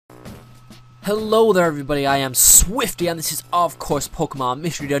Hello there everybody, I am Swifty and this is of course Pokemon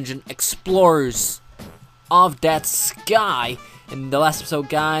Mystery Dungeon Explorers of that Sky. In the last episode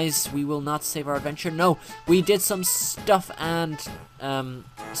guys, we will not save our adventure. No, we did some stuff and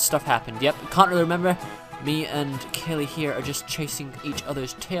stuff happened. Yep, can't really remember. Me and Kaylee here are just chasing each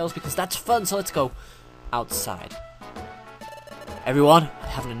other's tails because that's fun, so let's go outside. Everyone, I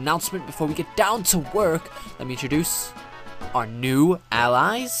have an announcement before we get down to work. Let me introduce our new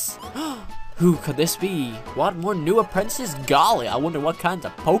allies. Who could this be? What, more new apprentices? Golly, I wonder what kinds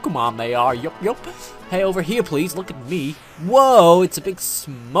of Pokemon they are. Yup. Hey, over here, please. Look at me. Whoa, it's a big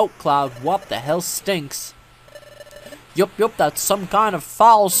smoke cloud. What the hell stinks? Yup, that's some kind of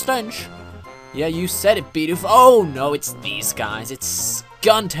foul stench. Yeah, you said it, Bidoof. Oh, no, it's these guys. It's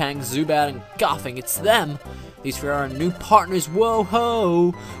Skuntank, Zubat, and Goffing. It's them. These three are our new partners.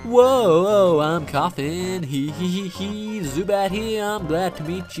 Whoa, I'm Coughing. He. Zubat here. I'm glad to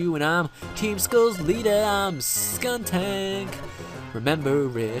meet you. And I'm Team Skull's leader. I'm Skuntank.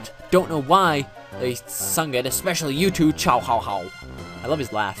 Remember it. Don't know why they sung it, especially you two. Chow how how. I love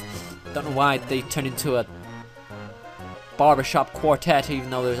his laugh. Don't know why they turned into a barbershop quartet, even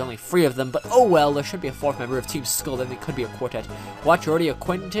though there's only 3 of them, but oh well, there should be a 4th member of Team Skull, then it could be a quartet. What, you're already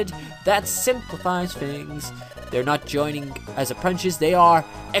acquainted? That simplifies things. They're not joining as apprentices, they are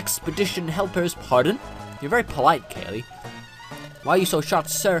expedition helpers. Pardon? You're very polite, Kaylee. Why are you so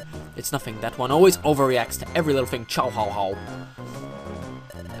shocked, sir? It's nothing, that one always overreacts to every little thing. Chow how how.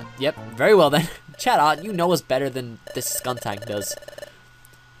 Yep, very well then. Chat on, you know us better than this Skuntank does.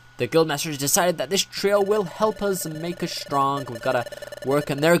 The Guildmasters decided that this trio will help us and make us strong. We've got to work,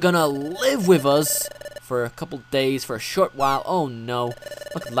 and they're going to live with us for a couple days, for a short while. Oh, no.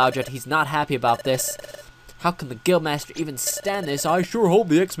 Look at Loudjet. He's not happy about this. How can the Guildmaster even stand this? I sure hope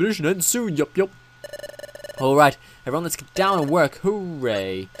the expedition ends soon. Yup. All right. Everyone, let's get down and work.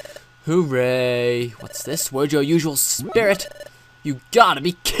 Hooray. What's this? Where's your usual spirit? You gotta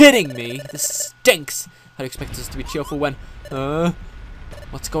be kidding me. This stinks. How do you expect us to be cheerful when...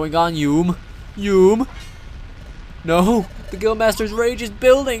 What's going on, Yoom? No, the Guildmaster's rage is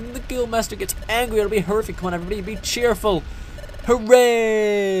building. The Guildmaster gets angry. It'll be horrific. Come on, everybody, be cheerful.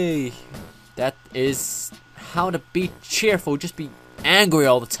 Hooray! That is how to be cheerful. Just be angry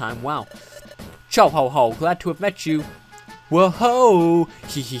all the time. Wow. Chow ho ho. Glad to have met you. Whoa!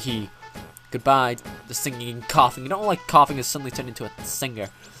 He. Goodbye. The singing and coughing. You don't like coughing has suddenly turned into a singer.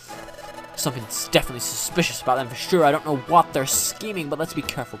 Something's definitely suspicious about them for sure. I don't know what they're scheming, but let's be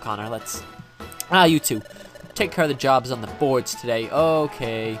careful, Connor. Let's... you two. Take care of the jobs on the boards today.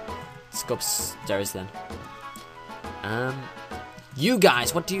 Okay. Let's go upstairs then. You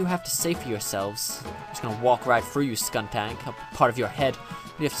guys, what do you have to say for yourselves? I'm just gonna walk right through you, Skuntank. Part of your head.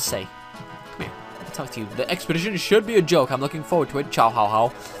 What do you have to say? Come here. I'll talk to you. The expedition should be a joke. I'm looking forward to it. Chow how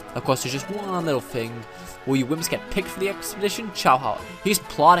how. Of course, there's just one little thing. Will you wimps get picked for the expedition? Chow how. He's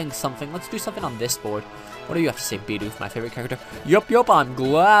plotting something. Let's do something on this board. What do you have to say, Bidoof, my favorite character? Yup. I'm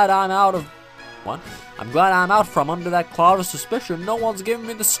glad I'm out of... What? I'm glad I'm out from under that cloud of suspicion. No one's giving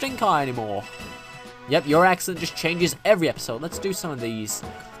me the stink eye anymore. Yep, your accent just changes every episode. Let's do some of these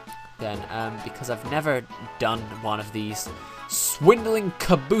then, because I've never done one of these. Swindling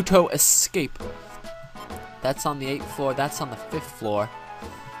Kabuto Escape. That's on the 8th floor. That's on the 5th floor.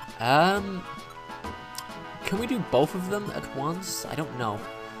 Can we do both of them at once? I don't know.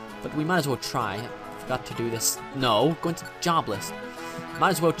 But we might as well try. I forgot to do this. No, go into job list.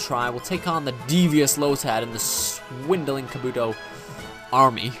 Might as well try. We'll take on the Devious Lotad and the Swindling Kabuto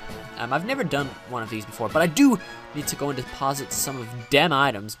army. I've never done one of these before, but I do need to go and deposit some of them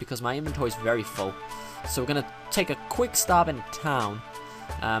items because my inventory is very full. So we're going to take a quick stop in town.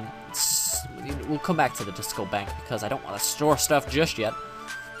 We'll come back to the Disco Bank because I don't want to store stuff just yet.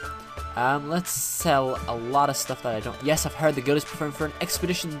 Let's sell a lot of stuff that I don't... Yes, I've heard the guild is preparing for an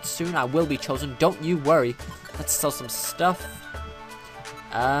expedition soon. I will be chosen. Don't you worry. Let's sell some stuff.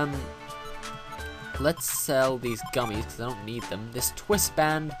 Let's sell these gummies because I don't need them. This twist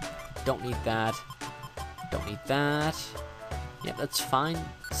band. Don't need that. Don't need that. Yep, that's fine.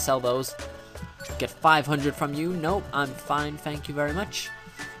 Sell those. Get 500 from you. Nope, I'm fine. Thank you very much.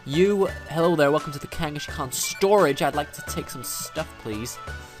 You, hello there. Welcome to the Kangaskhan storage. I'd like to take some stuff, please.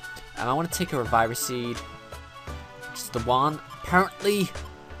 I want to take a Reviver Seed. Just the one. Apparently,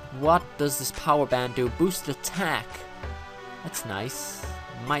 what does this power band do? Boost attack. That's nice.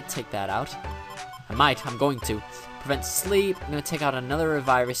 Might take that out. I'm going to. Prevent sleep. I'm going to take out another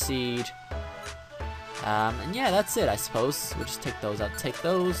Reviver Seed. And yeah, that's it, I suppose. We'll just take those out. Take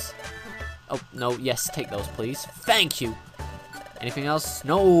those. Oh, no. Yes, take those, please. Thank you. Anything else?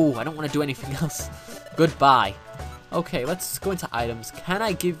 No, I don't want to do anything else. Goodbye. Okay, let's go into items. Can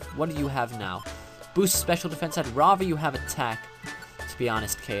I give... What do you have now? Boost special defense. I'd rather you have attack, to be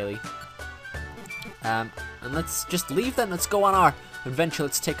honest, Kaylee. And let's just leave them. Let's go on our adventure.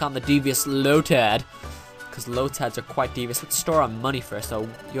 Let's take on the Devious Lotad. Because Lotads are quite devious. Let's store our money first. So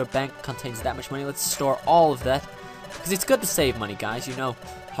your bank contains that much money. Let's store all of that. Because it's good to save money, guys. You know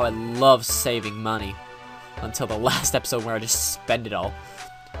how I love saving money. Until the last episode where I just spend it all.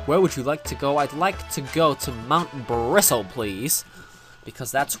 Where would you like to go? I'd like to go to Mount Bristle, please.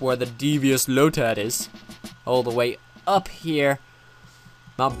 Because that's where the Devious Lotad is. All the way up here.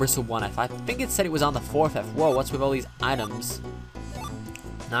 Mount Bristle 1F. I think it said it was on the 4th F. Whoa, what's with all these items?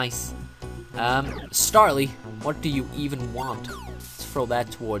 Nice. Starly, what do you even want? Let's throw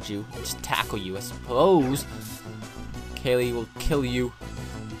that towards you. Just tackle you, I suppose. Kaylee will kill you.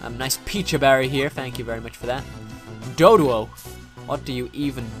 Nice Peachaberry here. Thank you very much for that. Doduo, what do you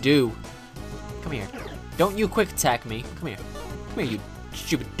even do? Come here. Don't you quick attack me. Come here. Come here, you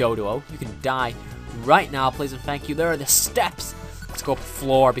stupid Doduo. You can die right now, please and thank you. There are the steps. Let's go up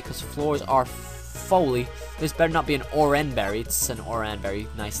floor because floors are foley. This better not be an Oranberry. It's an Oranberry.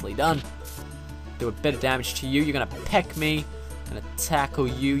 Nicely done. Do a bit of damage to you. You're gonna peck me. I'm gonna tackle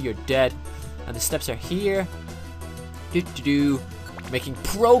you. You're dead. And the steps are here. Making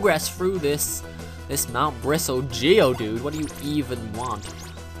progress through this Mount Bristle Geodude. What do you even want?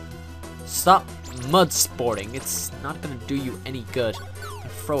 Stop mud sporting. It's not gonna do you any good.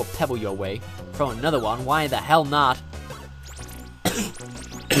 Throw a pebble your way. Throw another one. Why the hell not?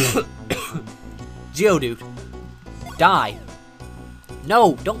 Geodude, die.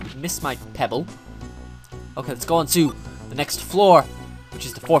 No, don't miss my pebble. Okay, let's go on to the next floor, which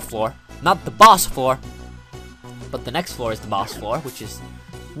is the 4th floor. Not the boss floor, but the next floor is the boss floor, which is...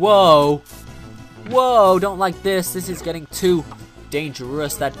 Whoa! Whoa, don't like this. This is getting too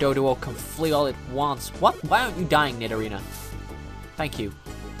dangerous. That Doduo can flee all it wants. What? Why aren't you dying, Nidorina? Thank you.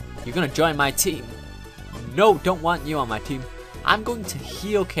 You're gonna join my team. No, don't want you on my team. I'm going to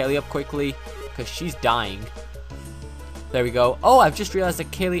heal Kaylee up quickly, because she's dying. There we go. Oh, I've just realized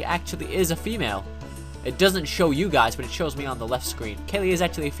that Kaylee actually is a female. It doesn't show you guys, but it shows me on the left screen. Kaylee is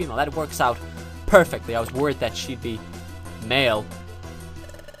actually a female. That works out perfectly. I was worried that she'd be male.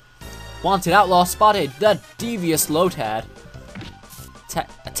 Wanted outlaw spotted. The Devious Lotad.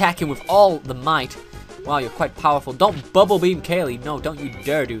 Attack him with all the might. Wow, you're quite powerful. Don't bubble beam Kaylee. No, don't you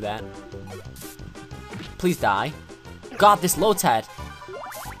dare do that. Please die. God, this Lotad.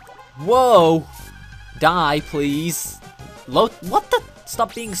 Whoa. Die, please. What the?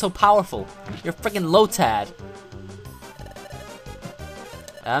 Stop being so powerful. You're freaking Lotad.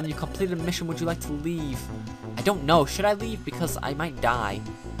 You completed a mission. Would you like to leave? I don't know. Should I leave? Because I might die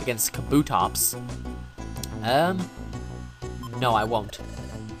against kabutops. No, I won't.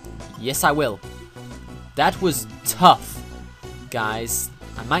 Yes, I will. That was tough, guys.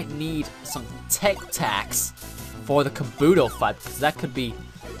 I might need some tech tacks for the kabuto fight, because that could be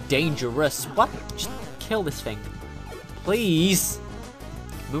dangerous. What? Just kill this thing. Please.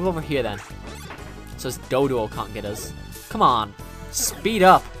 Move over here then. So this Doduo can't get us. Come on. Speed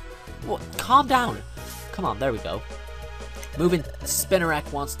up. Well, calm down. Come on, there we go. Moving.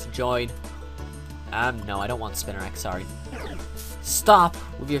 Spinnerack wants to join. No, I don't want Spinnerack, sorry. Stop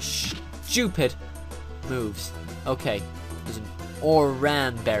with your stupid moves. Okay. There's an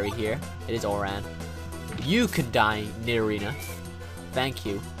Oranberry here. It is Oran. You can die, Nidorina. Thank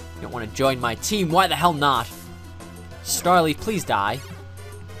you. You don't want to join my team. Why the hell not? Starly, please die.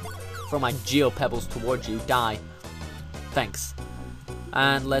 Throw my Geo Pebbles towards you. Die. Thanks.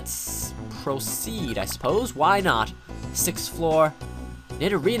 And let's proceed, I suppose. Why not? 6th floor.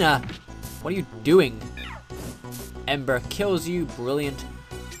 Nidorina, what are you doing? Ember kills you. Brilliant.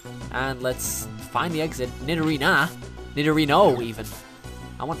 And let's find the exit. Nidorina. Nidorino, even.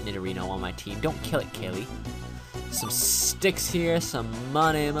 I want Nidorino on my team. Don't kill it, Kaylee. Some sticks here. Some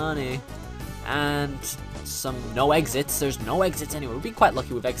money. And some no exits. There's no exits anywhere. We've been quite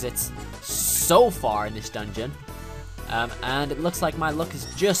lucky with exits so far in this dungeon. And it looks like my luck has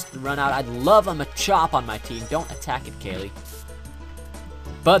just run out. I'd love a Machop on my team. Don't attack it, Kaylee.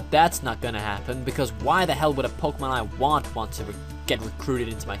 But that's not gonna happen, because why the hell would a Pokemon I want to get recruited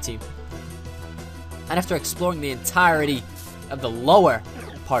into my team? And after exploring the entirety of the lower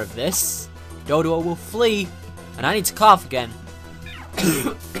part of this, Doduo will flee, and I need to cough again.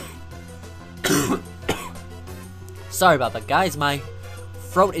 Sorry about that, guys. My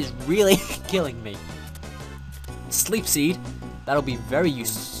throat is really killing me. Sleep Seed, that'll be very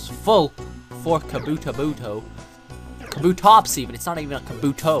useful for Kabutops even. It's not even a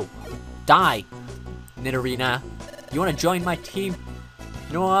Kabuto. Die,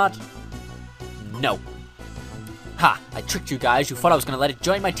 Ha! I tricked you guys. You thought I was going to let it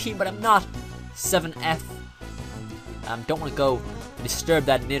join my team, but I'm not. 7F. Don't want to go disturb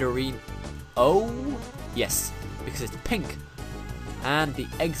that Nidorine. Oh, yes, because it's pink. And the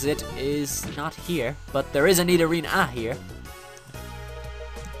exit is not here, but there is a Nidorine here.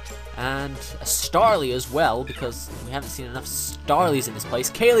 And a Starly as well, because we haven't seen enough Starlies in this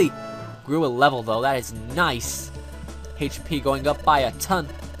place. Kaylee grew a level, though. That is nice. HP going up by a ton.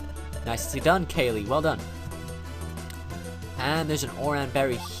 Nicely done, Kaylee. Well done. And there's an Oran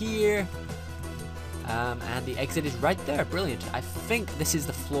Berry here. And the exit is right there. Brilliant. I think this is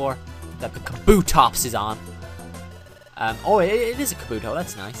the floor that the Kabutops is on. Oh, it is a Kabuto.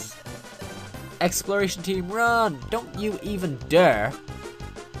 That's nice. Exploration team, run! Don't you even dare.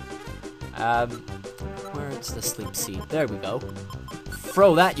 Where's the sleep seed? There we go.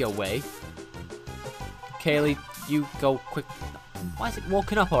 Throw that your way. Kaylee, you go quick. Why is it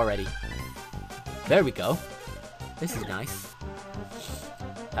woken up already? There we go. This is nice.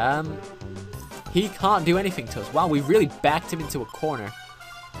 He can't do anything to us. Wow, we really backed him into a corner.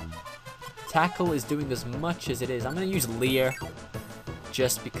 Tackle is doing as much as it is. I'm going to use Leer.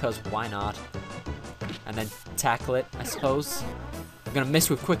 Just because, why not? And then tackle it, I suppose. I'm going to miss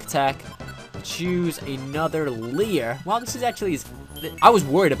with Quick Attack. Choose another Leer. Wow, this is actually... I was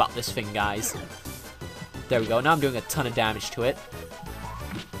worried about this thing, guys. There we go. Now I'm doing a ton of damage to it.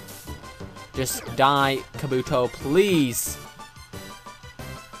 Just die, Kabuto, please.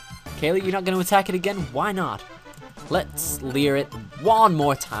 Kaylee, you're not going to attack it again? Why not? Let's Leer it one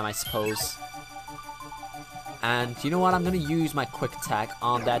more time, I suppose. And you know what? I'm going to use my Quick Attack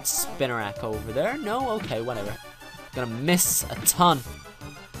on that Spinnerack over there. No? Okay, whatever. Gonna miss a ton.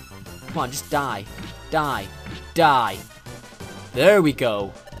 Come on, just die. Die. Die. There we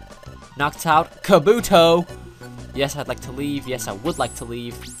go. Knocked out Kabuto. Yes, I'd like to leave. Yes, I would like to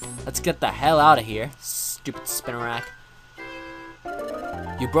leave. Let's get the hell out of here. Stupid Spinnerack.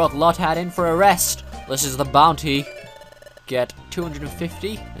 You brought Lotad in for a rest. This is the bounty. Get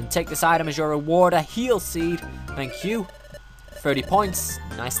 250 and take this item as your reward, a heal seed. Thank you. 30 points.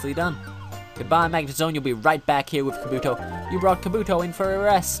 Nicely done. Goodbye, Magnezone. You'll be right back here with Kabuto. You brought Kabuto in for a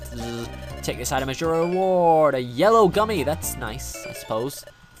rest. Take this item as your reward, a yellow gummy. That's nice, I suppose.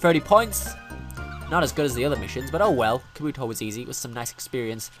 30 points. Not as good as the other missions, but oh well. Kabuto was easy. It was some nice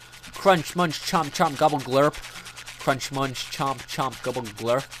experience. Crunch, munch, chomp, chomp, gobble, glurp. Crunch, munch, chomp, chomp, gobble,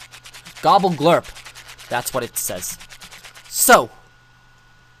 glurp. Gobble, glurp. That's what it says. So,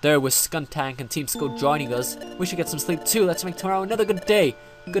 there was Skuntank and Team Skull joining us. We should get some sleep too. Let's make tomorrow another good day.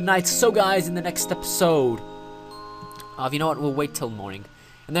 Good night. So guys, in the next episode of, you know what, we'll wait till morning.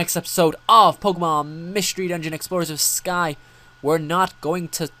 In the next episode of Pokemon Mystery Dungeon Explorers of Sky, we're not going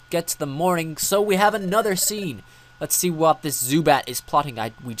to get to the morning, so we have another scene. Let's see what this Zubat is plotting.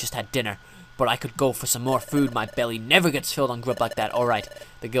 We just had dinner, but I could go for some more food. My belly never gets filled on grub like that. Alright,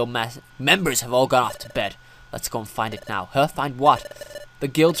 the guild members have all gone off to bed. Let's go and find it now. Huh? Find what? The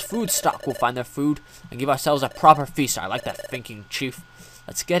guild's food stock. We'll find their food and give ourselves a proper feast. I like that thinking, Chief.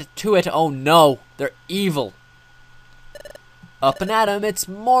 Let's get to it. Oh no, they're evil. Up and at 'em, it's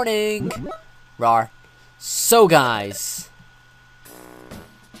morning. Rawr. So guys,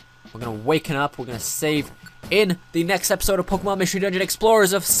 we're gonna waken up. We're gonna save in the next episode of Pokemon Mystery Dungeon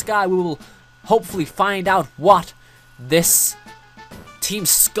Explorers of Sky. We will hopefully find out what this Team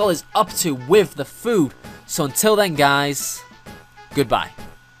Skull is up to with the food. So until then, guys, goodbye.